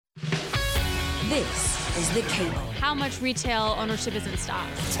This is The Cable. How much retail ownership is in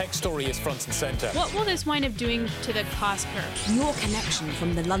stocks? Tech story is front and centre. What will this wind up doing to the cost curve? Your connection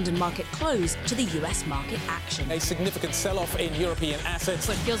from the London market close to the US market action. A significant sell-off in European assets.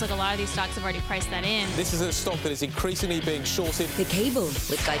 So it feels like a lot of these stocks have already priced that in. This is a stock that is increasingly being shorted. The Cable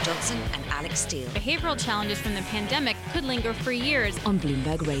with Guy Johnson and Alix Steele. Behavioral challenges from the pandemic could linger for years on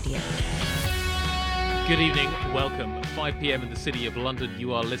Bloomberg Radio. Good evening, welcome. 5 p.m. in the city of London.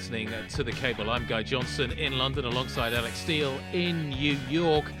 You are listening to The Cable. I'm Guy Johnson in London alongside Alix Steele in New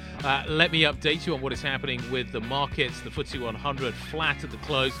York. Let me update you on what is happening with the markets. The FTSE 100 flat at the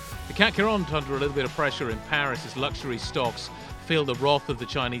close. The CAC 40 under a little bit of pressure in Paris as luxury stocks feel the wrath of the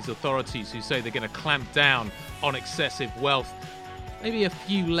Chinese authorities who say they're going to clamp down on excessive wealth. Maybe a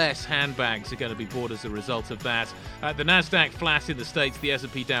few less handbags are going to be bought as a result of that. The Nasdaq flat in the States, the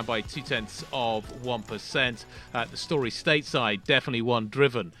S&P down by 0.2%. The story stateside, definitely one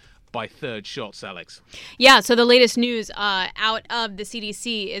driven by third shots, Alix. Yeah, so the latest news out of the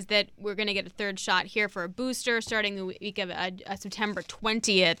CDC is that we're going to get a third shot here for a booster starting the week of September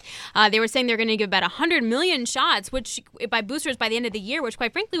 20th. They were saying they're going to give about 100 million shots, which by boosters by the end of the year, which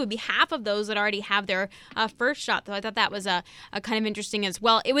quite frankly would be half of those that already have their first shot. So I thought that was a kind of interesting as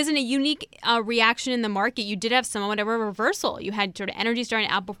well. It was in a unique reaction in the market. You did have somewhat of a reversal. You had sort of energy starting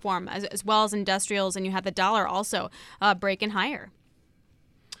to outperform as well as industrials, and you had the dollar also breaking higher.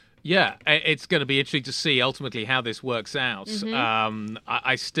 Yeah, it's going to be interesting to see ultimately how this works out. Mm-hmm.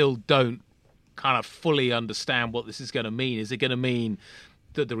 I still don't kind of fully understand what this is going to mean. Is it going to mean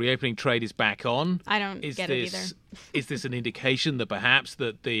that the reopening trade is back on? I don't get it either. Is this an indication that perhaps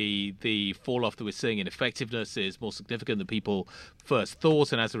that the fall-off that we're seeing in effectiveness is more significant than people first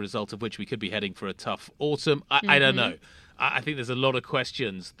thought, and as a result of which we could be heading for a tough autumn? I don't know. I think there's a lot of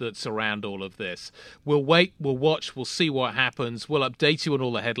questions that surround all of this. We'll wait, we'll watch, we'll see what happens. We'll update you on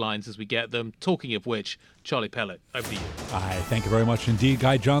all the headlines as we get them. Talking of which, Charlie Pellet, over to you. Hi, thank you very much indeed,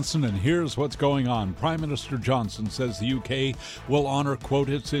 Guy Johnson. And here's what's going on. Prime Minister Johnson says the UK will honour, quote,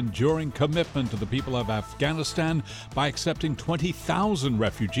 its enduring commitment to the people of Afghanistan by accepting 20,000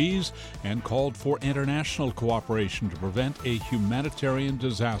 refugees and called for international cooperation to prevent a humanitarian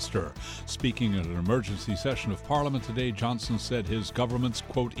disaster. Speaking at an emergency session of Parliament today, Johnson said his government's,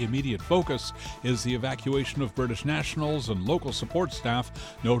 quote, immediate focus is the evacuation of British nationals and local support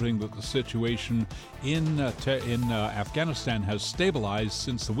staff, noting that the situation in Afghanistan has stabilized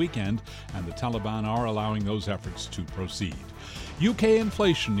since the weekend, and the Taliban are allowing those efforts to proceed. UK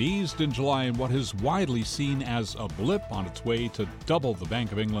inflation eased in July in what is widely seen as a blip on its way to double the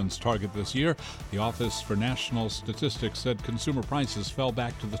Bank of England's target this year. The Office for National Statistics said consumer prices fell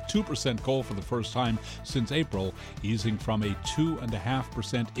back to the 2% goal for the first time since April, easing from a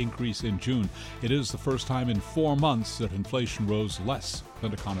 2.5% increase in June. It is the first time in 4 months that inflation rose less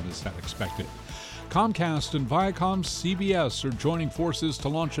than economists had expected. Comcast and Viacom CBS are joining forces to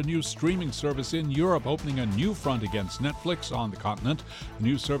launch a new streaming service in Europe, opening a new front against Netflix on the continent. The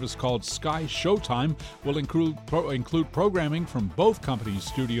new service called Sky Showtime will include programming from both companies'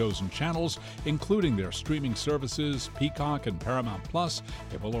 studios and channels, including their streaming services, Peacock and Paramount+.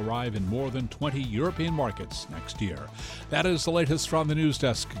 It will arrive in more than 20 European markets next year. That is the latest from the news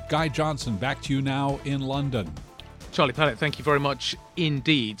desk. Guy Johnson, back to you now in London. Charlie Pellet, thank you very much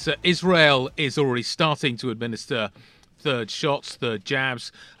indeed. So Israel is already starting to administer third shots, third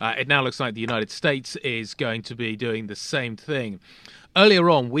jabs. It now looks like the United States is going to be doing the same thing. Earlier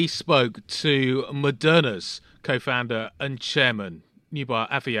on, we spoke to Moderna's co-founder and chairman, Noubar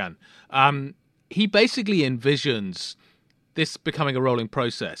Afeyan. He basically envisions this becoming a rolling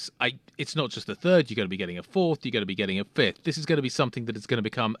process. It's not just a third, you're going to be getting a fourth, you're going to be getting a fifth. This is going to be something that is going to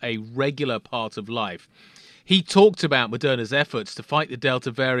become a regular part of life. He talked about Moderna's efforts to fight the Delta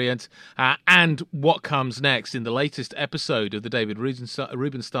variant and what comes next in the latest episode of the David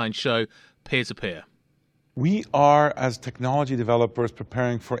Rubenstein show, Peer to Peer. We are, as technology developers,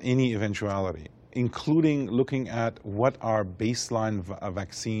 preparing for any eventuality, including looking at what our baseline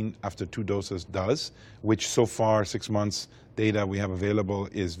vaccine after 2 doses does, which so far 6 months data we have available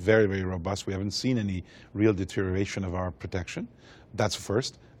is very, very robust. We haven't seen any real deterioration of our protection. That's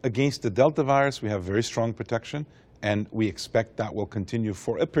first. Against the Delta virus, we have very strong protection, and we expect that will continue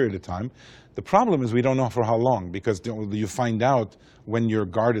for a period of time. The problem is we don't know for how long, because you find out when your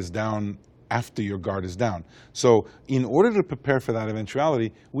guard is down after your guard is down. So in order to prepare for that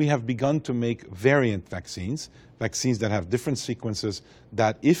eventuality, we have begun to make variant vaccines that have different sequences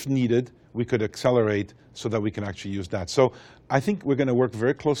that, if needed, we could accelerate so that we can actually use that. So I think we're going to work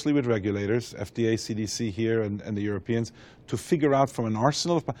very closely with regulators, FDA, CDC here, and the Europeans, to figure out from an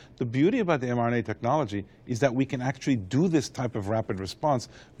arsenal of... The beauty about the mRNA technology is that we can actually do this type of rapid response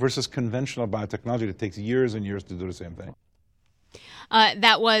versus conventional biotechnology that takes years and years to do the same thing.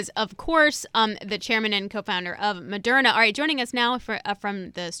 That was, of course, the chairman and co-founder of Moderna. All right, joining us now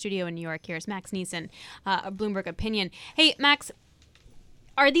from the studio in New York here is Max Nisen, of Bloomberg Opinion. Hey, Max,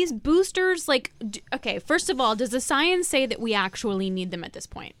 are these boosters okay, first of all, does the science say that we actually need them at this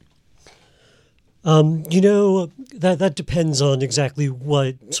point? That depends on exactly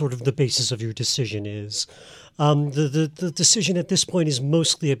what sort of the basis of your decision is. The decision at this point is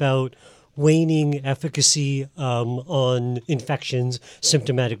mostly about waning efficacy on infections,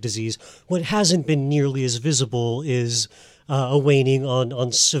 symptomatic disease. What hasn't been nearly as visible is a waning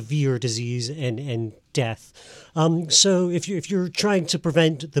on severe disease and death. So if you're trying to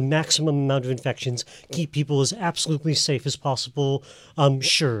prevent the maximum amount of infections, keep people as absolutely safe as possible,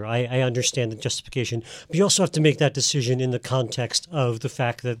 sure, I understand the justification. But you also have to make that decision in the context of the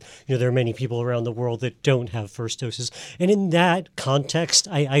fact that there are many people around the world that don't have first doses. And in that context,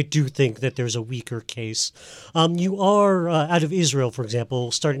 I do think that there's a weaker case. You are, out of Israel, for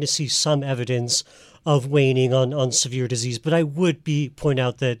example, starting to see some evidence of waning on severe disease. But I would point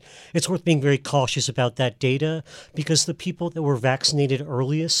out that it's worth being very cautious about that data, because the people that were vaccinated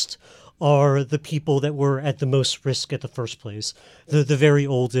earliest are the people that were at the most risk at the first place. The very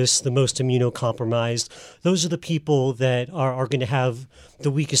oldest, the most immunocompromised. Those are the people that are going to have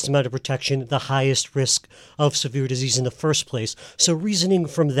the weakest amount of protection, the highest risk of severe disease in the first place. So reasoning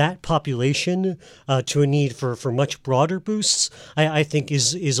from that population to a need for much broader boosts, I think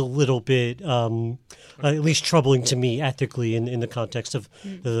is a little bit at least troubling to me ethically in the context of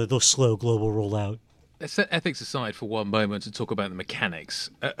the slow global rollout. Let's set ethics aside for one moment and talk about the mechanics.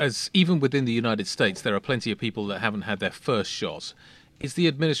 As even within the United States, there are plenty of people that haven't had their first shot. Is the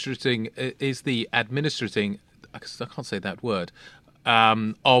administrating, I can't say that word,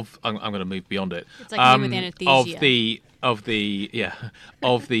 I'm going to move beyond it. It's like me with anesthesia.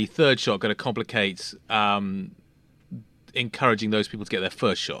 Of the third shot going to complicate encouraging those people to get their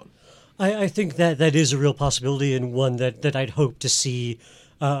first shot? I think that is a real possibility, and one that I'd hope to see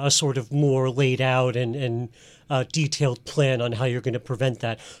a sort of more laid out and detailed plan on how you're going to prevent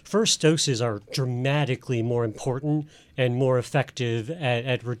that. First doses are dramatically more important and more effective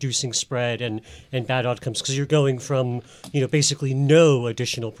at reducing spread and bad outcomes, because you're going from basically no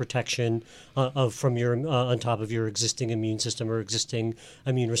additional protection from your on top of your existing immune system or existing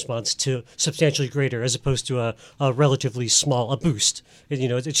immune response to substantially greater, as opposed to a relatively small boost.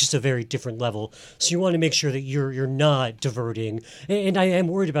 It's just a very different level. So you want to make sure that you're not diverting, and I am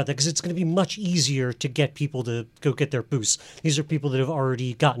worried about that, because it's going to be much easier to get people to go get their boosts. These are people that have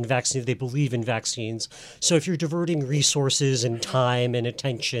already gotten vaccinated. They believe in vaccines. So if you're diverting resources and time and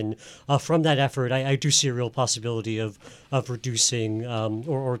attention from that effort, I do see a real possibility of reducing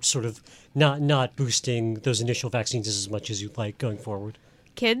or sort of not boosting those initial vaccines as much as you'd like going forward.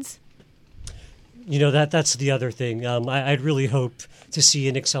 Kids? That's the other thing. I'd really hope to see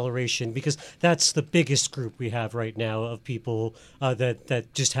an acceleration, because that's the biggest group we have right now of people that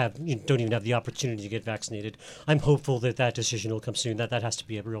just don't even have the opportunity to get vaccinated. I'm hopeful that decision will come soon. That has to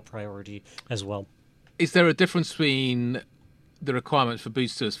be a real priority as well. Is there a difference between the requirement for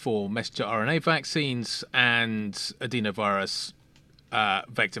boosters for messenger RNA vaccines and adenovirus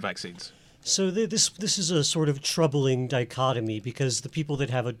vector vaccines? So this is a sort of troubling dichotomy, because the people that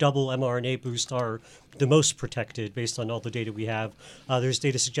have a double mRNA boost are the most protected based on all the data we have. There's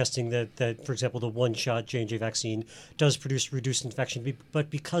data suggesting that, for example, the one-shot J&J vaccine does produce reduced infection, but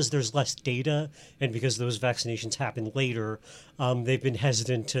because there's less data and because those vaccinations happen later, they've been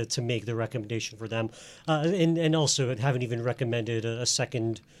hesitant to make the recommendation for them. And also haven't even recommended a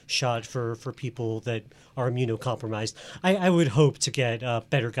second shot for people that are immunocompromised. I would hope to get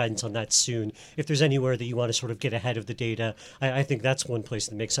better guidance on that soon. If there's anywhere that you want to sort of get ahead of the data, I think that's one place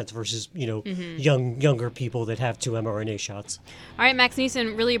that makes sense versus, younger people that have 2 mRNA shots. All right, Max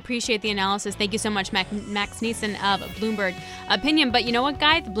Nisen, really appreciate the analysis. Thank you so much, Max Nisen of Bloomberg Opinion. But you know what,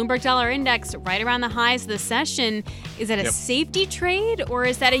 guys? The Bloomberg Dollar Index right around the highs of the session. Is that a safety trade, or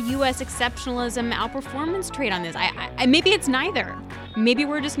is that a U.S. exceptionalism outperformance trade on this? Maybe it's neither. Maybe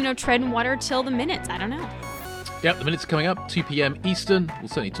we're just treading water till the minutes. I don't know. Yep, the minutes are coming up, 2 p.m. Eastern. We'll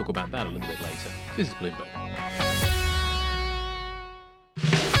certainly talk about that a little bit later. This is Bloomberg.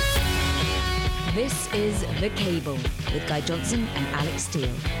 This is The Cable with Guy Johnson and Alix Steele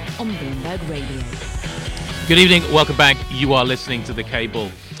on Bloomberg Radio. Good evening, welcome back. You are listening to The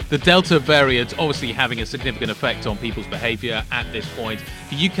Cable. The Delta variant obviously having a significant effect on people's behaviour at this point.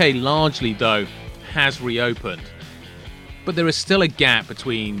 The UK largely, though, has reopened. But there is still a gap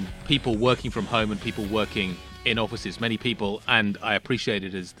between people working from home and people working in offices. Many people, and I appreciate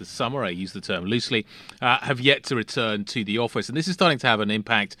it as the summer, I use the term loosely, have yet to return to the office. And this is starting to have an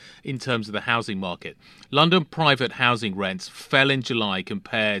impact in terms of the housing market. London private housing rents fell in July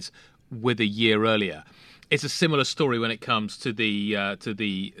compared with a year earlier. It's a similar story when it comes to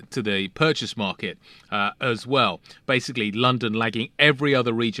the purchase market as well. Basically, London lagging every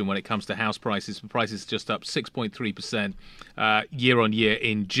other region when it comes to house prices. The prices just up 6.3% year on year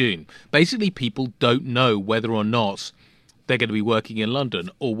in June. Basically, people don't know whether or not they're going to be working in London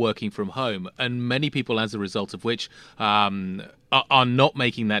or working from home. And many people, as a result of which, are not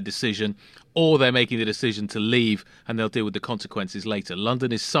making that decision, or they're making the decision to leave and they'll deal with the consequences later.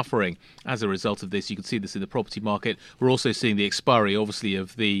 London is suffering as a result of this. You can see this in the property market. We're also seeing the expiry, obviously,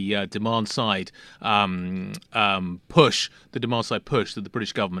 of the demand side push that the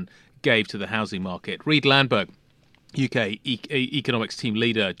British government gave to the housing market. Reid Landberg, UK economics team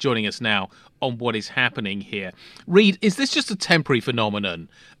leader, joining us now on what is happening here. Reid, is this just a temporary phenomenon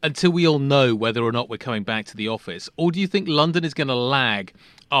until we all know whether or not we're coming back to the office? Or do you think London is going to lag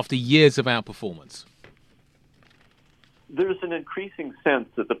after years of outperformance? There's an increasing sense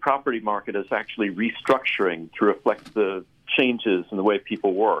that the property market is actually restructuring to reflect the changes in the way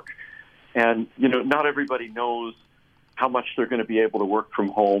people work. And, not everybody knows how much they're going to be able to work from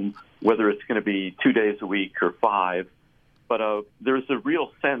home, whether it's going to be 2 days a week or 5. But there's a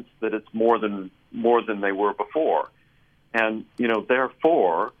real sense that it's more than they were before. And,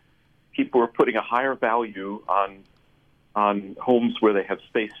 therefore, people are putting a higher value on homes where they have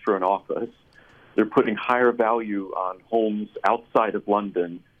space for an office. They're putting higher value on homes outside of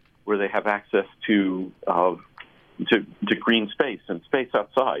London where they have access to green space and space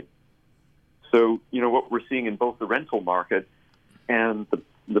outside. So, what we're seeing in both the rental market and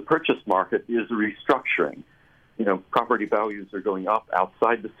the purchase market is a restructuring. Property values are going up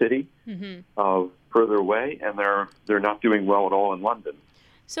outside the city, further away, and they're not doing well at all in London.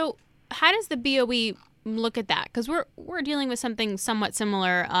 So how does the BOE look at that? Because we're dealing with something somewhat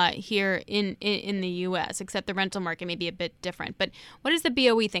similar here in the U.S., except the rental market may be a bit different. But what does the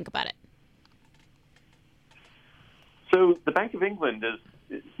BOE think about it? So the Bank of England is,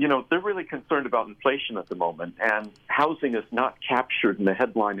 they're really concerned about inflation at the moment, and housing is not captured in the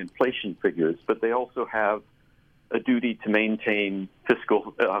headline inflation figures, but they also have a duty to maintain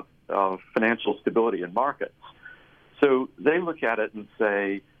fiscal financial stability in markets. So they look at it and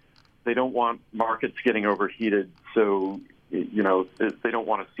say they don't want markets getting overheated, so they don't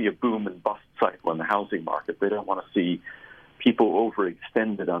want to see a boom and bust cycle in the housing market. They don't want to see people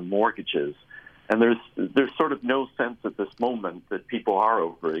overextended on mortgages. And there's sort of no sense at this moment that people are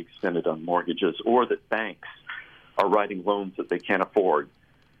overextended on mortgages or that banks are writing loans that they can't afford.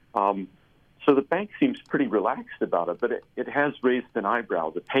 So the bank seems pretty relaxed about it, but it has raised an eyebrow.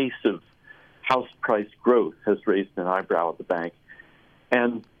 The pace of house price growth has raised an eyebrow at the bank.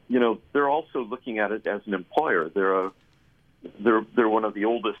 And, they're also looking at it as an employer. They're one of the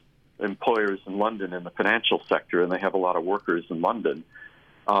oldest employers in London in the financial sector, and they have a lot of workers in London.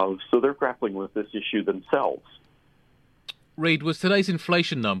 So they're grappling with this issue themselves. Reid, was today's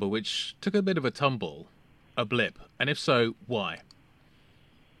inflation number, which took a bit of a tumble, a blip? And if so, why?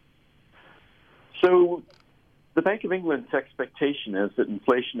 So the Bank of England's expectation is that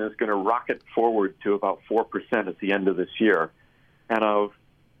inflation is going to rocket forward to about 4% at the end of this year. And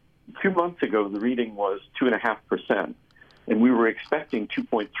 2 months ago, the reading was 2.5%. And we were expecting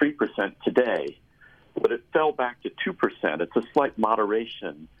 2.3% today. But it fell back to 2%. It's a slight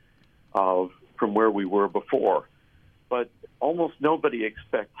moderation from where we were before. But almost nobody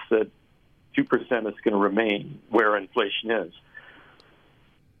expects that 2% is going to remain where inflation is.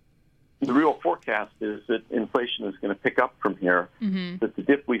 The real forecast is that inflation is going to pick up from here, that the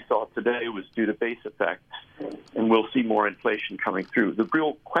dip we saw today was due to base effects, and we'll see more inflation coming through. The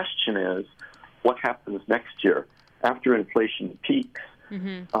real question is what happens next year after inflation peaks.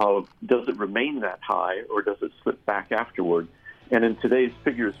 Does it remain that high, or does it slip back afterward? And in today's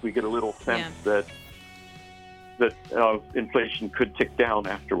figures, we get a little sense that inflation could tick down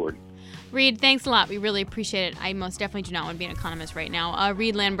afterward. Reid, thanks a lot. We really appreciate it. I most definitely do not want to be an economist right now.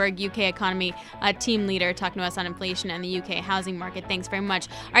 Reid Landberg, UK economy team leader, talking to us on inflation and the UK housing market. Thanks very much.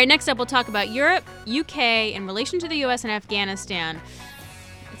 All right, next up, we'll talk about Europe, UK, in relation to the US and Afghanistan.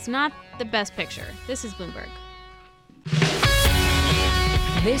 It's not the best picture. This is Bloomberg.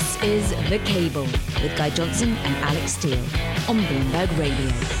 This is The Cable with Guy Johnson and Alix Steele on Bloomberg Radio.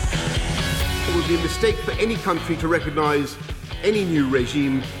 It would be a mistake for any country to recognise any new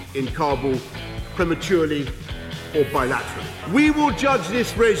regime in Kabul prematurely or bilaterally. We will judge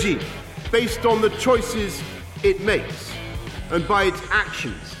this regime based on the choices it makes and by its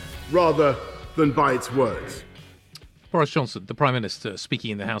actions rather than by its words. Boris Johnson, the Prime Minister,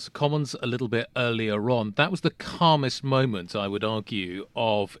 speaking in the House of Commons a little bit earlier on. That was the calmest moment, I would argue,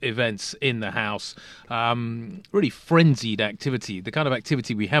 of events in the House. Really frenzied activity, the kind of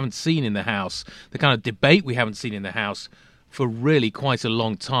activity we haven't seen in the House, the kind of debate we haven't seen in the House for really quite a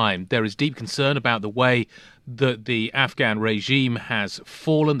long time. There is deep concern about the way that the Afghan regime has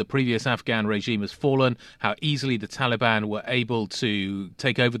fallen, the previous Afghan regime has fallen, how easily the Taliban were able to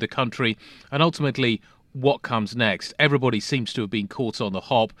take over the country, and ultimately what comes next. Everybody seems to have been caught on the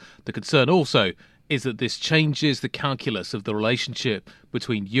hop. The concern also is that this changes the calculus of the relationship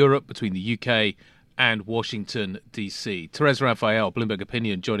between Europe, between the UK and Washington, D.C. Therese Raphael, Bloomberg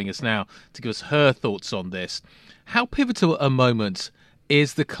Opinion, joining us now to give us her thoughts on this. How pivotal a moment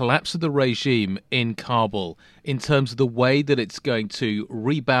is the collapse of the regime in Kabul in terms of the way that it's going to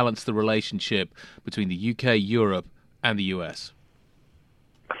rebalance the relationship between the UK, Europe and the US?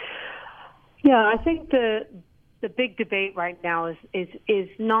 Yeah, I think the big debate right now is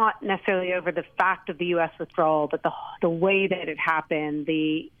not necessarily over the fact of the U.S. withdrawal, but the way that it happened,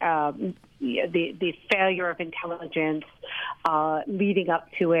 the failure of intelligence leading up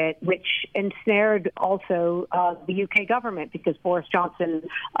to it, which ensnared also the UK government, because Boris Johnson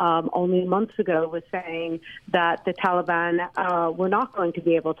only months ago was saying that the Taliban were not going to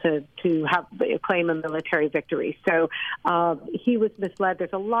be able to claim a military victory. So he was misled.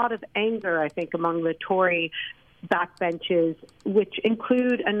 There's a lot of anger, I think, among the Tory backbenches, which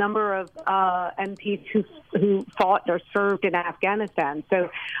include a number of MPs who fought or served in Afghanistan.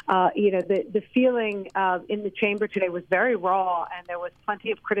 So, the feeling in the chamber today was very raw, and there was plenty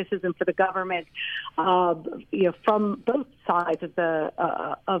of criticism for the government, from both sides of the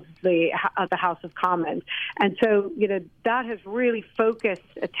House of Commons. And so, that has really focused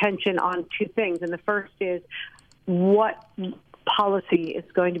attention on two things. And the first is what policy is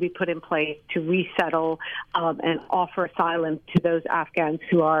going to be put in place to resettle and offer asylum to those Afghans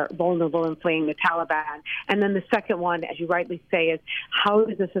who are vulnerable and fleeing the Taliban. And then the second one, as you rightly say, is how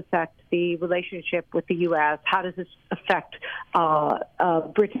does this affect the relationship with the U.S.? How does this affect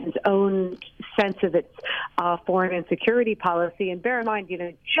Britain's own sense of its foreign and security policy? And bear in mind,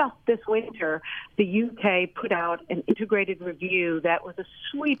 just this winter, the U.K. put out an integrated review that was a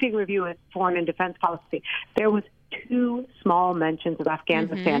sweeping review of foreign and defense policy. There was two small mentions of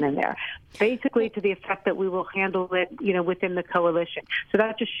Afghanistan in there, basically to the effect that we will handle it, within the coalition. So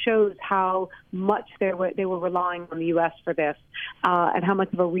that just shows how much they were relying on the U.S. for this, and how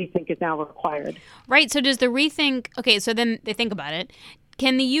much of a rethink is now required. Right. So does the rethink? Okay. So then they think about it.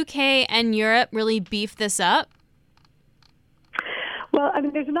 Can the UK and Europe really beef this up? Well, I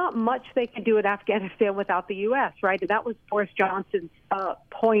mean, there's not much they can do in Afghanistan without the U.S., right? And that was Boris Johnson's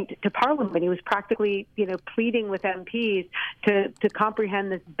point to Parliament. He was practically, pleading with MPs to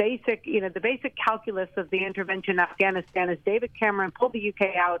comprehend this basic, the basic calculus of the intervention in Afghanistan. As David Cameron pulled the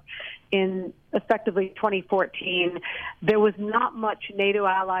UK out in effectively 2014, there was not much NATO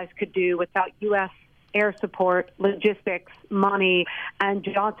allies could do without U.S. air support, logistics, money. And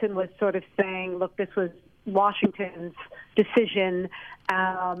Johnson was sort of saying, look, this was Washington's decision,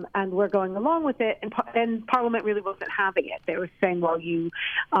 and we're going along with it. And Parliament really wasn't having it. They were saying, well,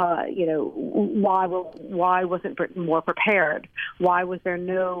 why wasn't Britain more prepared? Why was there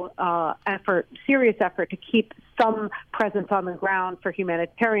no serious effort to keep some presence on the ground for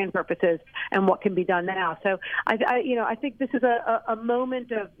humanitarian purposes, and what can be done now? So I think this is a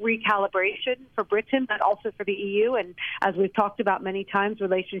moment of recalibration for Britain, but also for the EU. And as we've talked about many times,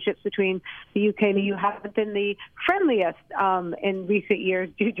 relationships between the UK and the EU haven't been the friendliest in recent years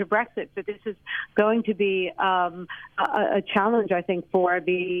due to Brexit. So this is going to be a challenge, I think, for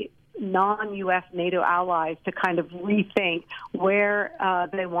the non-U.S. NATO allies to kind of rethink where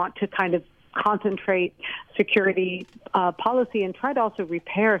they want to kind of concentrate security policy and try to also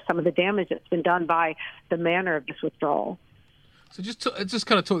repair some of the damage that's been done by the manner of this withdrawal. So just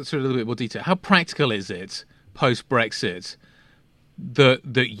kind of talk through a little bit more detail. How practical is it post-Brexit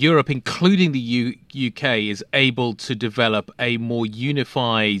that Europe, including the UK, is able to develop a more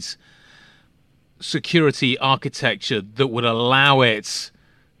unified security architecture that would allow it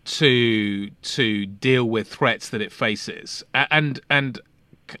to deal with threats that it faces? And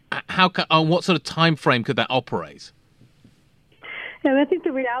how on what sort of time frame could that operate? And I think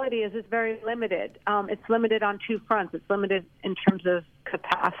the reality is it's very limited. It's limited on two fronts. It's limited in terms of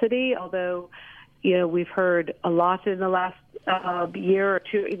capacity, although, we've heard a lot in the last year or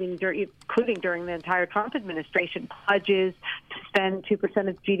two, including during the entire Trump administration, pledges to spend 2%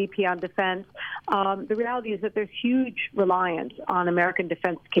 of GDP on defense. The reality is that there's huge reliance on American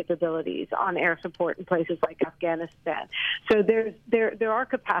defense capabilities, on air support in places like Afghanistan. So there are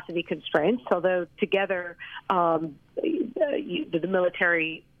capacity constraints, although together the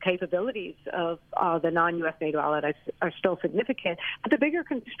military capabilities of the non-U.S. NATO allies are still significant. But the bigger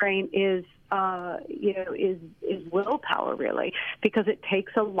constraint is willpower, really, because it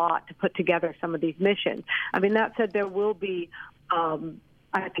takes a lot to put together some of these missions. I mean, that said, there will be,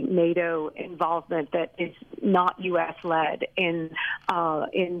 I think, NATO involvement that is not U.S.-led in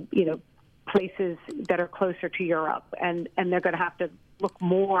places that are closer to Europe, and they're going to have to look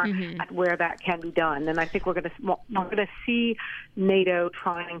more at where that can be done. And I think we're going to see NATO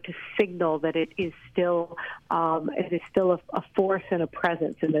trying to signal that it is still a force and a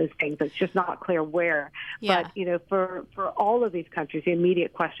presence in those things. It's just not clear where. Yeah. But for all of these countries, the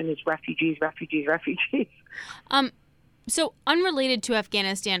immediate question is refugees. So unrelated to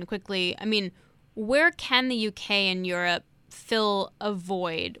Afghanistan, quickly, I mean, where can the UK and Europe fill a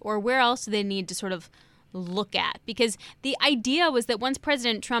void, or where else do they need to sort of look at? Because the idea was that once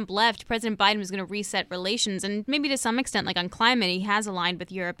President Trump left, President Biden was going to reset relations, and maybe to some extent, like on climate, he has aligned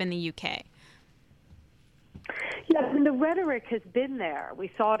with Europe and the UK. Yeah, and the rhetoric has been there.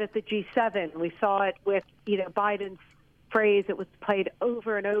 We saw it at the G7. We saw it with Biden's phrase that was played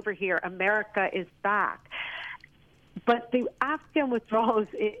over and over here: "America is back." But the Afghan withdrawals,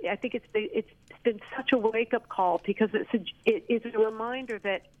 I think it's been such a wake-up call, because it's a reminder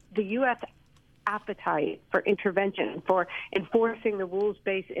that the U.S. appetite for intervention, for enforcing the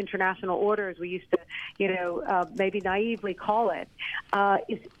rules-based international orders we used to, maybe naively call it,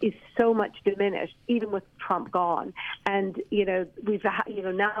 is so much diminished, even with Trump gone. And we've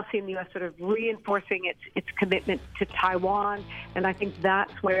now seen the U.S. sort of reinforcing its commitment to Taiwan, and I think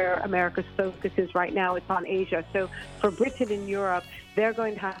that's where America's focus is right now. It's on Asia. So for Britain and Europe, they're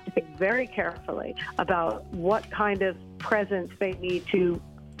going to have to think very carefully about what kind of presence they need to,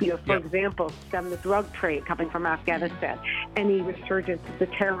 for example, stem the drug trade coming from Afghanistan, any resurgence of the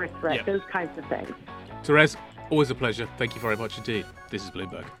terrorist threat, those kinds of things. Therese, always a pleasure. Thank you very much indeed. This is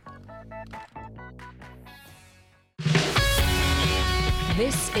Bloomberg.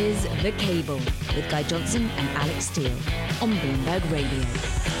 This is The Cable with Guy Johnson and Alix Steele on Bloomberg Radio.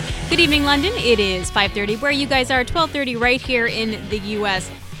 Good evening, London. It is 5:30, where you guys are, 12:30 right here in the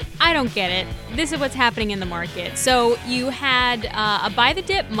U.S. I don't get it. This is what's happening in the market. So you had a buy the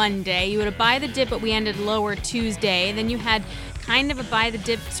dip Monday. You had a buy the dip, but we ended lower Tuesday. Then you had kind of a buy the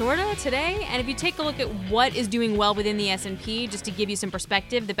dip sort of today. And if you take a look at what is doing well within the S&P, just to give you some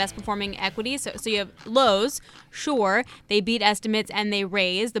perspective, the best performing equities. So you have Lowe's, sure, they beat estimates and they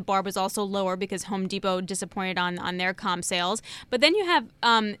raised. The bar was also lower because Home Depot disappointed on their comp sales. But then you have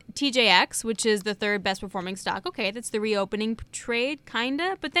TJX, which is the third best performing stock. Okay, that's the reopening trade, kind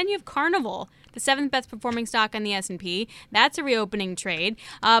of. But then you have Carnival, the seventh best performing stock on the S&P. That's a reopening trade.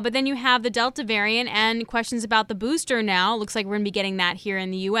 But then you have the Delta variant and questions about the booster now. Looks like we're going to be getting that here in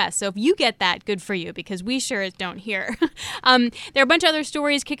the U.S. So if you get that, good for you, because we sure don't here. There are a bunch of other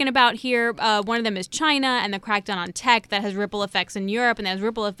stories kicking about here. One of them is China and the crackdown on tech that has ripple effects in Europe, and that has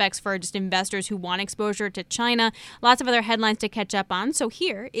ripple effects for just investors who want exposure to China. Lots of other headlines to catch up on. So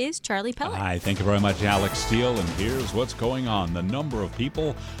here is Charlie Pellet. Hi, thank you very much, Alix Steele. And here's what's going on. The number of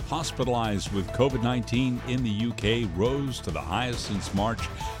people hospitalized with COVID-19 in the UK rose to the highest since March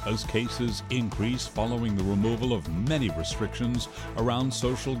as cases increased following the removal of many restrictions around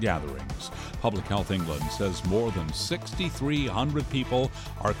social gatherings. Public Health England says more than 6,300 people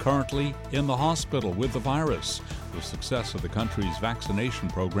are currently in the hospital with the virus. The success of the country's vaccination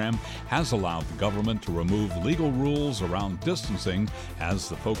program has allowed the government to remove legal rules around distancing as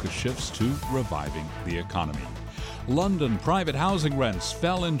the focus shifts to reviving the economy. London private housing rents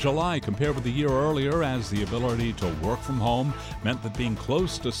fell in July compared with the year earlier as the ability to work from home meant that being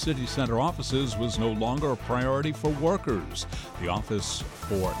close to city centre offices was no longer a priority for workers. The Office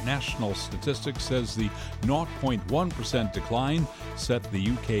for National Statistics says the 0.1% decline set the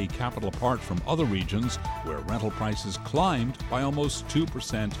UK capital apart from other regions where rental prices climbed by almost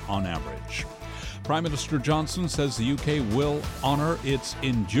 2% on average. Prime Minister Johnson says the UK will honor its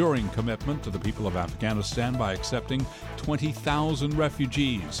enduring commitment to the people of Afghanistan by accepting 20,000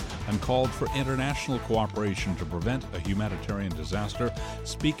 refugees and called for international cooperation to prevent a humanitarian disaster.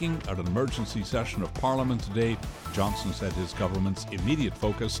 Speaking at an emergency session of Parliament today, Johnson said his government's immediate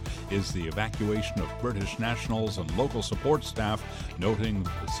focus is the evacuation of British nationals and local support staff, noting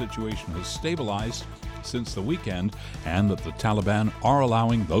the situation has stabilized since the weekend and that the Taliban are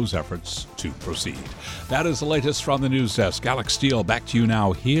allowing those efforts to proceed. That is the latest from the news desk. Alix Steele, back to you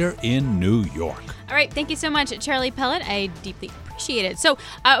now here in New York. All right, thank you so much, Charlie Pellet. I deeply appreciate it. So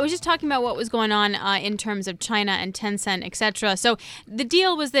I was just talking about what was going on in terms of China and Tencent, etc. So the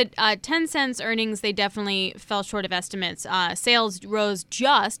deal was that Tencent's earnings, they definitely fell short of estimates. Sales rose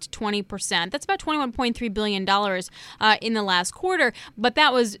just 20%. That's about $21.3 billion in the last quarter, but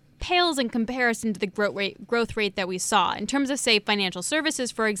that was pales in comparison to the growth rate that we saw. In terms of, say, financial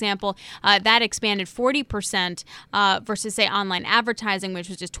services, for example, that expanded 40% versus, say, online advertising, which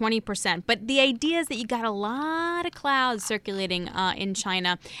was just 20%. But the idea is that you got a lot of clouds circulating in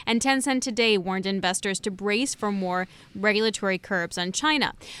China. And Tencent today warned investors to brace for more regulatory curbs on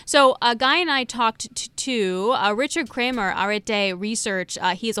China. So Guy and I talked to Richard Kramer, Arete Research.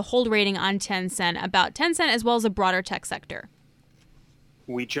 He has a hold rating on Tencent, about Tencent as well as the broader tech sector.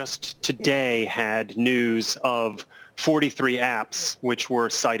 We just today had news of 43 apps which were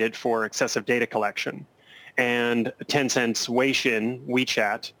cited for excessive data collection. And Tencent's Weixin,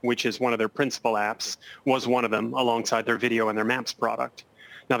 WeChat, which is one of their principal apps, was one of them alongside their video and their maps product.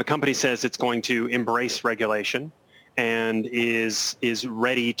 Now, the company says it's going to embrace regulation and is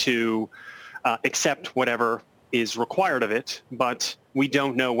ready to accept whatever is required of it, but we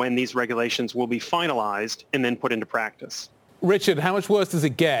don't know when these regulations will be finalized and then put into practice. Richard, how much worse does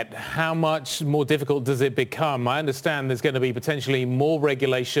it get? How much more difficult does it become? I understand there's going to be potentially more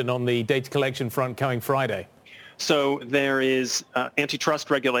regulation on the data collection front coming Friday. So there is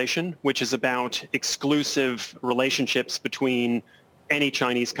antitrust regulation, which is about exclusive relationships between any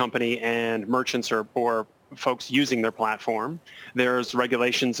Chinese company and merchants or folks using their platform. There's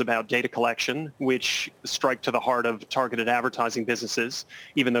regulations about data collection, which strike to the heart of targeted advertising businesses,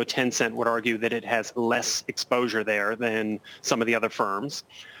 even though Tencent would argue that it has less exposure there than some of the other firms.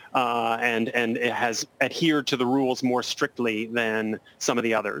 And it has adhered to the rules more strictly than some of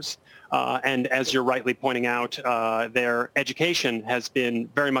the others. And as you're rightly pointing out, their education has been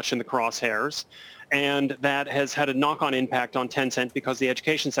very much in the crosshairs. And that has had a knock-on impact on Tencent because the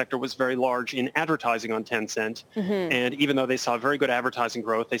education sector was very large in advertising on Tencent. Mm-hmm. And even though they saw very good advertising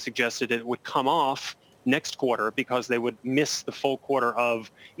growth, they suggested it would come off next quarter because they would miss the full quarter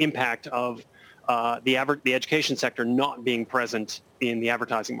of impact of the education sector not being present in the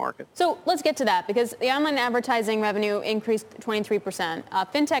advertising market. So let's get to that because the online advertising revenue increased 23%.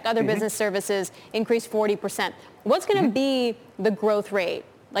 Fintech, other business services increased 40%. What's going to be the growth rate?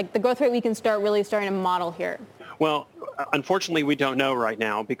 Like the growth rate we can starting to model here? Well, unfortunately, we don't know right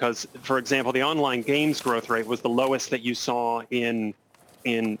now because, for example, the online games growth rate was the lowest that you saw in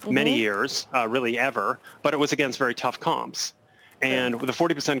many years, really ever, but it was against very tough comps. And with the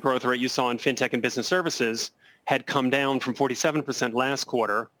 40% growth rate you saw in fintech and business services had come down from 47% last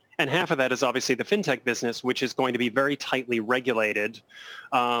quarter. And half of that is obviously the fintech business, which is going to be very tightly regulated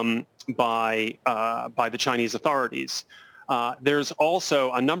by the Chinese authorities. There's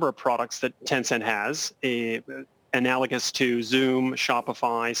also a number of products that Tencent has, analogous to Zoom,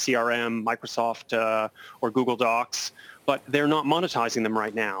 Shopify, CRM, Microsoft, or Google Docs, but they're not monetizing them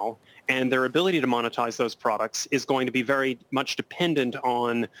right now. And their ability to monetize those products is going to be very much dependent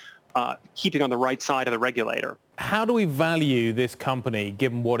on keeping on the right side of the regulator. How do we value this company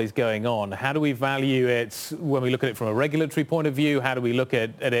given what is going on? How do we value it when we look at it from a regulatory point of view? How do we look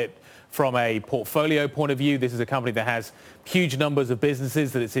at it from a portfolio point of view? This is a company that has huge numbers of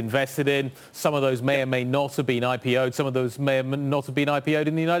businesses that it's invested in. Some of those may or may not have been IPO'd. Some of those may or may not have been IPO'd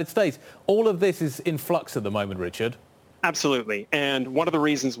in the United States. All of this is in flux at the moment, Richard. Absolutely. And one of the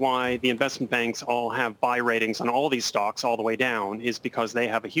reasons why the investment banks all have buy ratings on all these stocks all the way down is because they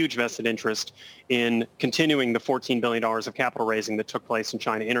have a huge vested interest in continuing the $14 billion of capital raising that took place in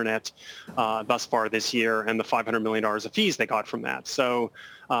China Internet thus far this year and the $500 million of fees they got from that. So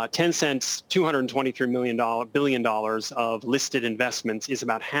Tencent's $223 billion of listed investments is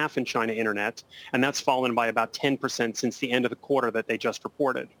about half in China Internet, and that's fallen by about 10% since the end of the quarter that they just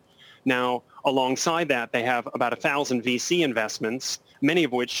reported. Now, alongside that, they have about 1,000 VC investments, many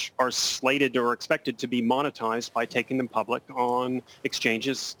of which are slated or expected to be monetized by taking them public on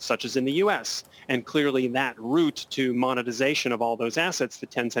exchanges such as in the U.S. And clearly that route to monetization of all those assets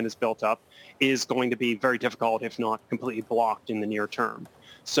that Tencent has built up is going to be very difficult, if not completely blocked in the near term.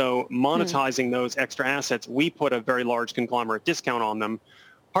 So monetizing those extra assets, we put a very large conglomerate discount on them,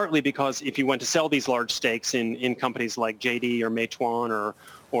 partly because if you went to sell these large stakes in companies like JD or Meituan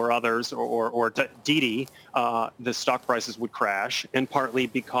or others or Didi, the stock prices would crash, and partly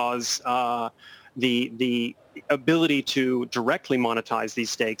because the ability to directly monetize these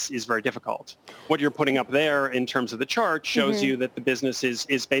stakes is very difficult. What you're putting up there in terms of the chart shows you that the business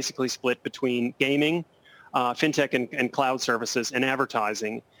is basically split between gaming, fintech and cloud services, and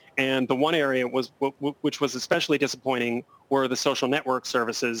advertising. And the one area which was especially disappointing were the social network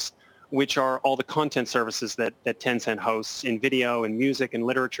services, which are all the content services that Tencent hosts in video and music and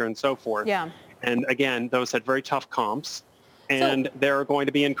literature and so forth. Yeah. And again, those had very tough comps. And there are going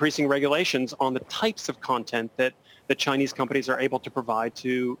to be increasing regulations on the types of content that Chinese companies are able to provide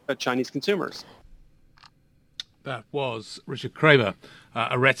to Chinese consumers. That was Richard Kramer,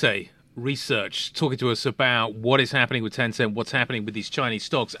 Arete Research, talking to us about what is happening with Tencent, what's happening with these Chinese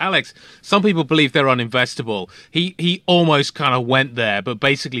stocks. Alex, some people believe they're uninvestable. He almost kind of went there, but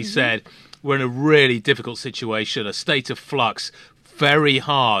basically said we're in a really difficult situation, a state of flux, very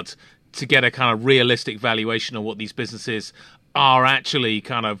hard to get a kind of realistic valuation on what these businesses are actually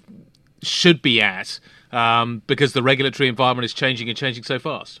kind of should be at, because the regulatory environment is changing and changing so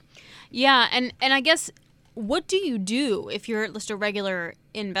fast. Yeah, and I guess, what do you do if you're just a regular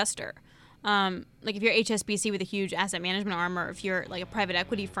investor? Like if you're HSBC with a huge asset management arm, or if you're like a private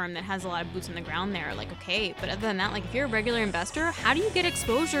equity firm that has a lot of boots on the ground there, like, okay, but other than that, like if you're a regular investor, how do you get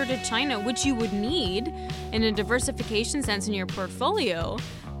exposure to China, which you would need in a diversification sense in your portfolio?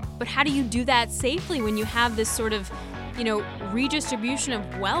 But how do you do that safely when you have this sort of, redistribution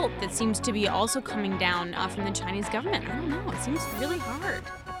of wealth that seems to be also coming down from the Chinese government? I don't know. It seems really hard.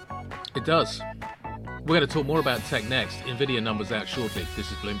 It does. We're going to talk more about tech next. Nvidia numbers out shortly.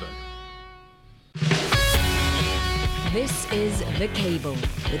 This is Bloomberg. This is The Cable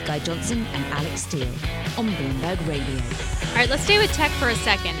with Guy Johnson and Alix Steele on Bloomberg Radio. All right, let's stay with tech for a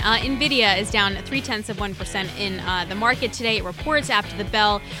second. Nvidia is down 0.3% in the market today. It reports after the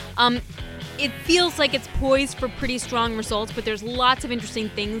bell. It feels like it's poised for pretty strong results, but there's lots of interesting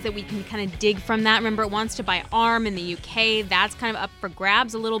things that we can kind of dig from that. Remember, it wants to buy ARM in the UK. That's kind of up for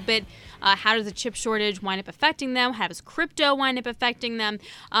grabs a little bit. How does the chip shortage wind up affecting them? How does crypto wind up affecting them?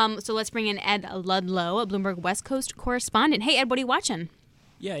 So let's bring in Ed Ludlow, a Bloomberg West Coast correspondent. Hey, Ed, what are you watching?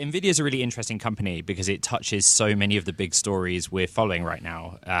 Yeah, Nvidia is a really interesting company because it touches so many of the big stories we're following right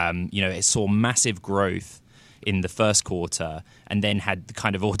now. It saw massive growth in the first quarter and then had the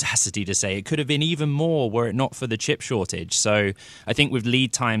kind of audacity to say it could have been even more were it not for the chip shortage. So I think with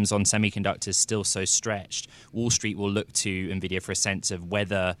lead times on semiconductors still so stretched, Wall Street will look to Nvidia for a sense of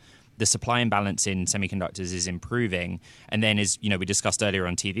whether the supply imbalance in semiconductors is improving. And then, as we discussed earlier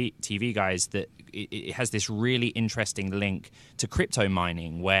on TV guys, that it has this really interesting link to crypto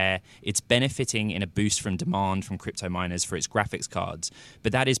mining, where it's benefiting in a boost from demand from crypto miners for its graphics cards.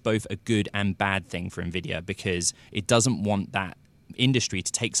 But that is both a good and bad thing for Nvidia, because it doesn't want that industry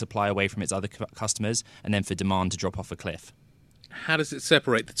to take supply away from its other customers and then for demand to drop off a cliff. How does it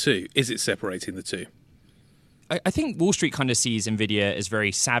separate the two? Is it separating the two? I think Wall Street kind of sees Nvidia as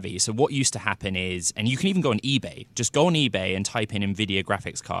very savvy. So what used to happen is, and you can even go on eBay, just go on eBay and type in Nvidia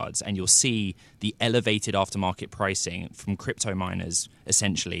graphics cards, and you'll see the elevated aftermarket pricing from crypto miners,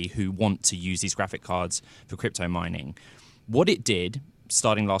 essentially, who want to use these graphic cards for crypto mining. What it did,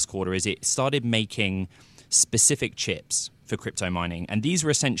 starting last quarter, is it started making specific chips for crypto mining. And these were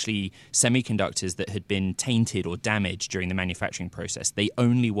essentially semiconductors that had been tainted or damaged during the manufacturing process. They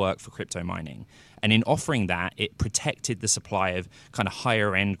only work for crypto mining. And in offering that, it protected the supply of kind of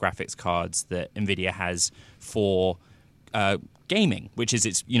higher end graphics cards that Nvidia has for gaming, which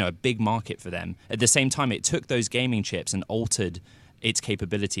is a big market for them. At the same time, it took those gaming chips and altered its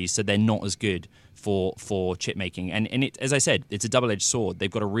capabilities so they're not as good for chip making. And it, as I said, it's a double-edged sword. They've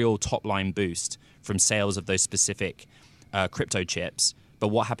got a real top-line boost from sales of those specific crypto chips. But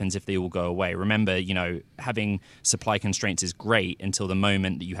what happens if they all go away? Remember, having supply constraints is great until the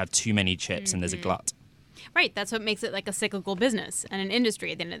moment that you have too many chips and there's a glut. Right. That's what makes it like a cyclical business and an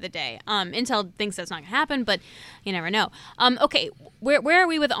industry at the end of the day. Intel thinks that's not going to happen, but you never know. Okay, where are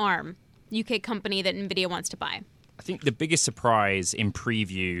we with ARM, UK company that Nvidia wants to buy? I think the biggest surprise in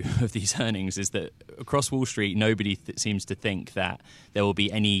preview of these earnings is that across Wall Street, nobody seems to think that there will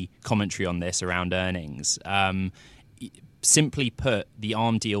be any commentary on this around earnings. Simply put, the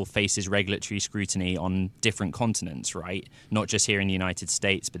ARM deal faces regulatory scrutiny on different continents, right? Not just here in the United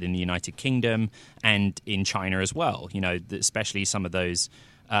States, but in the United Kingdom and in China as well, especially some of those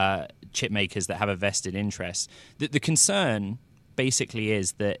chip makers that have a vested interest. The concern basically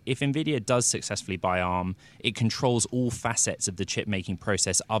is that if Nvidia does successfully buy ARM, it controls all facets of the chip making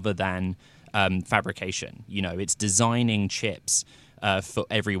process other than fabrication. It's designing chips for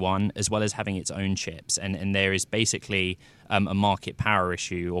everyone, as well as having its own chips. And there is basically a market power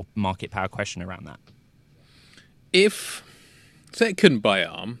issue or market power question around that. If, say, it couldn't buy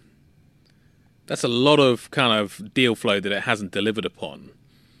ARM, that's a lot of kind of deal flow that it hasn't delivered upon.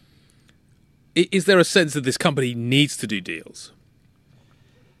 Is there a sense that this company needs to do deals?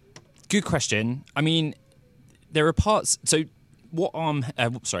 Good question. I mean, there are parts. So what what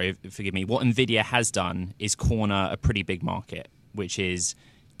Nvidia has done is corner a pretty big market, which is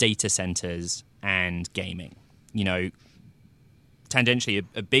data centers and gaming. Tangentially,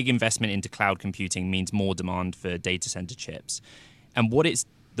 a big investment into cloud computing means more demand for data center chips. And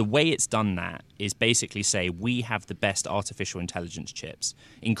the way it's done that is basically say we have the best artificial intelligence chips.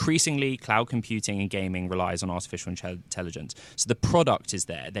 Increasingly, cloud computing and gaming relies on artificial intelligence. So the product is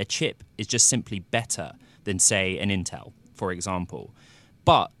there. Their chip is just simply better than, say, an Intel, for example.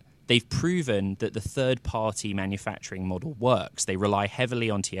 But they've proven that the third-party manufacturing model works. They rely heavily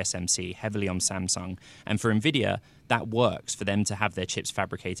on TSMC, heavily on Samsung. And for Nvidia, that works for them to have their chips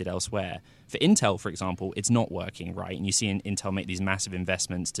fabricated elsewhere. For Intel, for example, it's not working, right? And you see Intel make these massive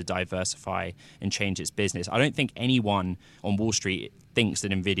investments to diversify and change its business. I don't think anyone on Wall Street thinks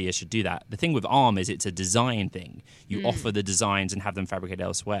that Nvidia should do that. The thing with ARM is it's a design thing. You offer the designs and have them fabricated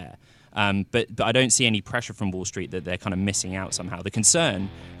elsewhere. But I don't see any pressure from Wall Street that they're kind of missing out somehow. The concern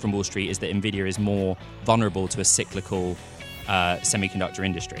from Wall Street is that Nvidia is more vulnerable to a cyclical semiconductor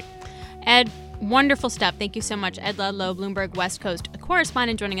industry. Ed, wonderful stuff. Thank you so much. Ed Ludlow, Bloomberg West Coast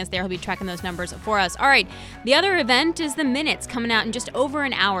correspondent, joining us there. He'll be tracking those numbers for us. All right, the other event is the Minutes, coming out in just over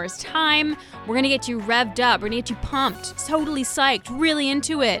an hour's time. We're going to get you revved up. We're going to get you pumped, totally psyched, really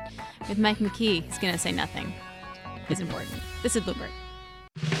into it. With Mike Mckee, he's going to say nothing. It's important. This is Bloomberg.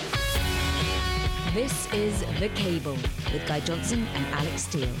 This is The Cable with Guy Johnson and Alix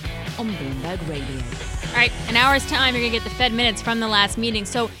Steele on Bloomberg Radio. All right, an hour's time, you're going to get the Fed minutes from the last meeting.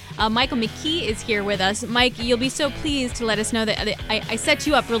 So Michael Mckee is here with us. Mike, you'll be so pleased to let us know that I set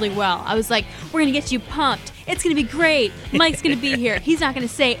you up really well. I was like, we're going to get you pumped. It's going to be great. Mike's going to be here. He's not going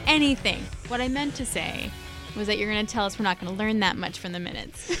to say anything. What I meant to say was that you're going to tell us we're not going to learn that much from the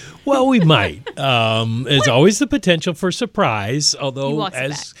minutes. Well, we might. There's always the potential for surprise, although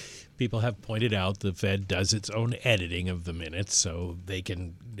as people have pointed out, the Fed does its own editing of the minutes, so they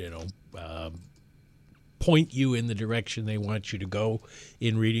can, point you in the direction they want you to go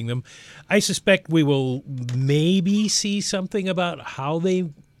in reading them. I suspect we will maybe see something about how they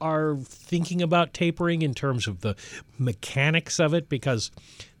are thinking about tapering in terms of the mechanics of it, because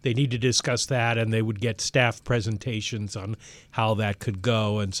they need to discuss that, and they would get staff presentations on how that could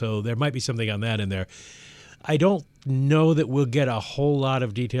go, and so there might be something on that in there. I don't know that we'll get a whole lot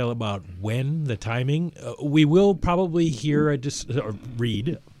of detail about when, the timing. We will probably hear or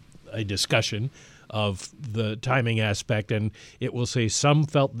read a discussion of the timing aspect, and it will say some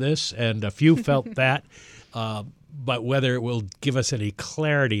felt this and a few felt that. But whether it will give us any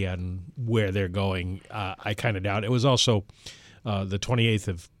clarity on where they're going, I kind of doubt. It was also the 28th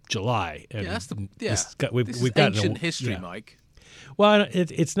of July. And we've got ancient history, Mike. Well,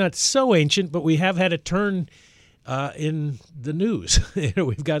 it's not so ancient, but we have had a turn in the news.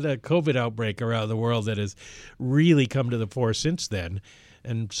 We've got a COVID outbreak around the world that has really come to the fore since then.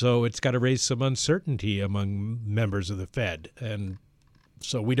 And so it's got to raise some uncertainty among members of the Fed. And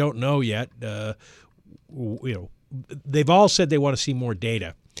so we don't know yet. They've all said they want to see more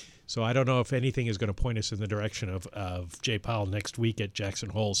data. So I don't know if anything is going to point us in the direction of Jay Powell next week at Jackson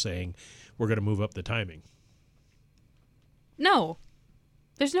Hole saying we're going to move up the timing. No.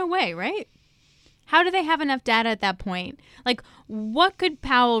 There's no way, right? How do they have enough data at that point? Like, what could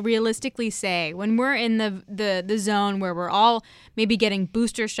Powell realistically say when we're in the zone where we're all maybe getting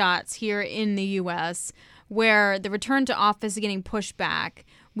booster shots here in the U.S., where the return to office is getting pushed back?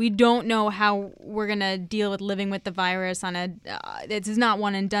 We don't know how we're going to deal with living with the virus on this is not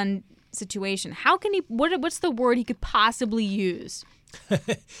one and done situation. How can he, what's the word he could possibly use?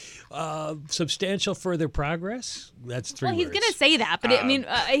 Substantial further progress. That's three words. Well, he's going to say that, but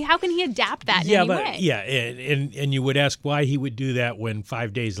how can he adapt that in any way? Yeah, and you would ask why he would do that when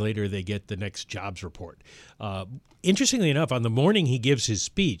 5 days later they get the next jobs report. Interestingly enough, on the morning he gives his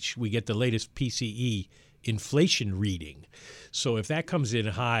speech, we get the latest PCE inflation reading. So if that comes in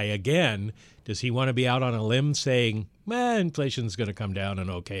high again, does he want to be out on a limb saying, inflation's going to come down and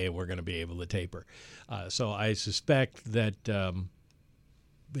we're going to be able to taper? So I suspect that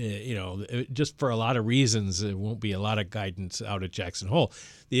just for a lot of reasons, there won't be a lot of guidance out at Jackson Hole.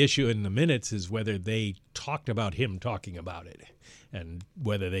 The issue in the minutes is whether they talked about him talking about it and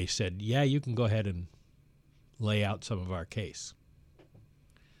whether they said, yeah, you can go ahead and lay out some of our case.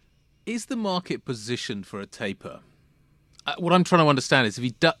 Is the market positioned for a taper? What I'm trying to understand is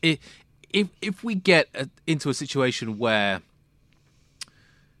if we get into a situation where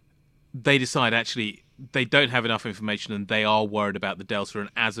they decide actually they don't have enough information and they are worried about the Delta, and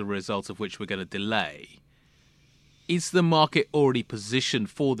as a result of which we're going to delay, is the market already positioned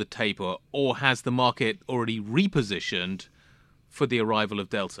for the taper, or has the market already repositioned for the arrival of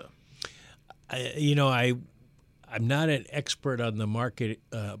Delta? I'm not an expert on the market,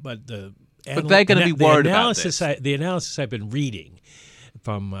 but they're going to be worried about this. The analysis I've been reading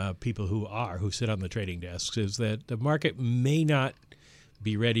from people who sit on the trading desks is that the market may not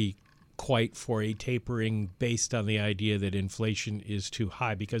be ready quite for a tapering based on the idea that inflation is too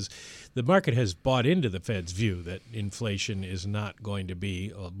high, because the market has bought into the Fed's view that inflation is not going to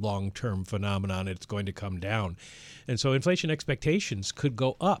be a long-term phenomenon. It's going to come down. And so inflation expectations could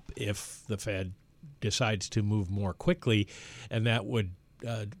go up if the Fed decides to move more quickly, and that would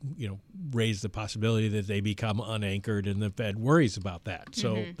raise the possibility that they become unanchored, and the Fed worries about that.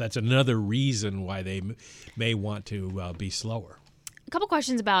 So that's another reason why they may want to be slower. A couple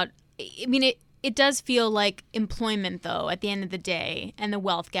questions about, it does feel like employment, though, at the end of the day, and the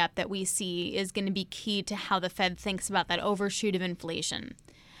wealth gap that we see is going to be key to how the Fed thinks about that overshoot of inflation.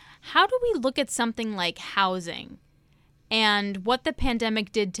 How do we look at something like housing and what the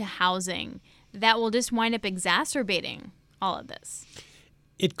pandemic did to housing that will just wind up exacerbating all of this?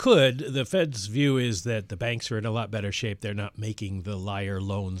 It could. The Fed's view is that the banks are in a lot better shape. They're not making the liar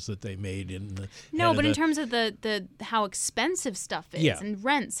loans that they made in the in terms of the how expensive stuff is and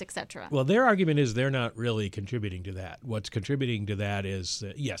rents, etc. Well, their argument is they're not really contributing to that. What's contributing to that is,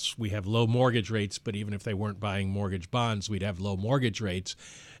 yes, we have low mortgage rates, but even if they weren't buying mortgage bonds, we'd have low mortgage rates.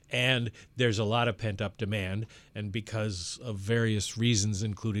 And there's a lot of pent-up demand, and because of various reasons,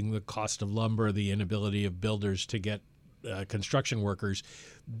 including the cost of lumber, the inability of builders to get construction workers,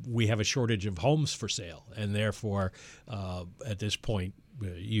 we have a shortage of homes for sale. And therefore, at this point,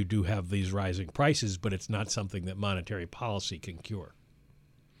 you do have these rising prices, but it's not something that monetary policy can cure.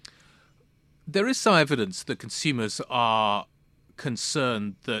 There is some evidence that consumers are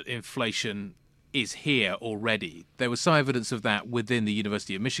concerned that inflation is here already. There was some evidence of that within the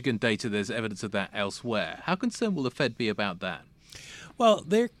University of Michigan data. There's evidence of that elsewhere. How concerned will the Fed be about that? Well,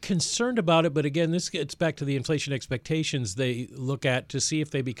 they're concerned about it, but again, this gets back to the inflation expectations they look at to see if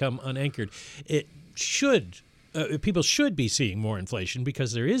they become unanchored. It should. People should be seeing more inflation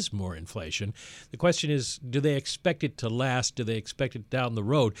because there is more inflation. The question is, do they expect it to last? Do they expect it down the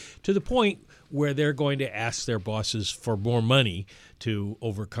road to the point where they're going to ask their bosses for more money to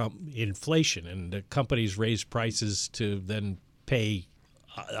overcome inflation? And the companies raise prices to then pay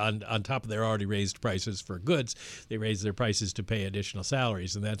on top of their already raised prices for goods. They raise their prices to pay additional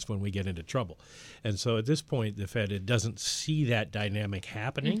salaries, and that's when we get into trouble. And so at this point, the Fed doesn't see that dynamic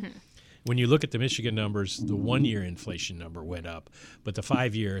happening. Mm-hmm. When you look at the Michigan numbers, the one-year inflation number went up, but the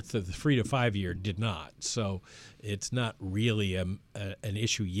 5-year, the 3 to 5 year did not. So it's not really an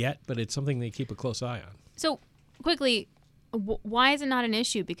issue yet, but it's something they keep a close eye on. So quickly, why is it not an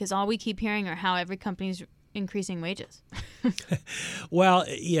issue? Because all we keep hearing are how every company's increasing wages. Well,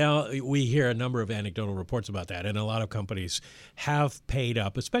 we hear a number of anecdotal reports about that, and a lot of companies have paid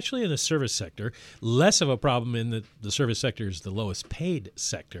up, especially in the service sector. Less of a problem in the service sector is the lowest paid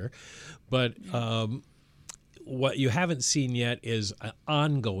sector, but what you haven't seen yet is an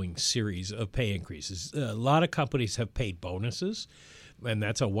ongoing series of pay increases. A lot of companies have paid bonuses, and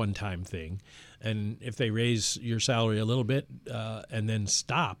that's a one-time thing. And if they raise your salary a little bit and then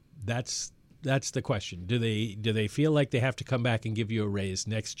stop, that's the question. Do they feel like they have to come back and give you a raise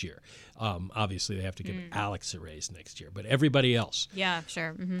next year? Obviously, they have to give Alix a raise next year, but everybody else. Yeah,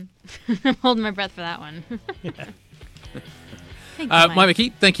 sure. Mm-hmm. I'm holding my breath for that one. Thank you, Mike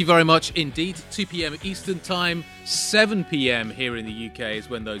Mckee, thank you very much indeed. 2 p.m. Eastern Time, 7 p.m. here in the UK is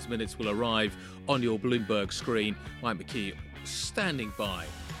when those minutes will arrive on your Bloomberg screen. Mike Mckee standing by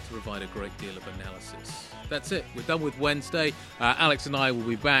to provide a great deal of analysis. That's it. We're done with Wednesday. Alix and I will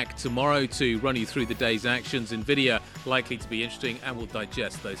be back tomorrow to run you through the day's actions. Nvidia likely to be interesting, and we'll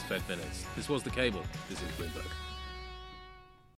digest those Fed minutes. This was The Cable. This is Bloomberg.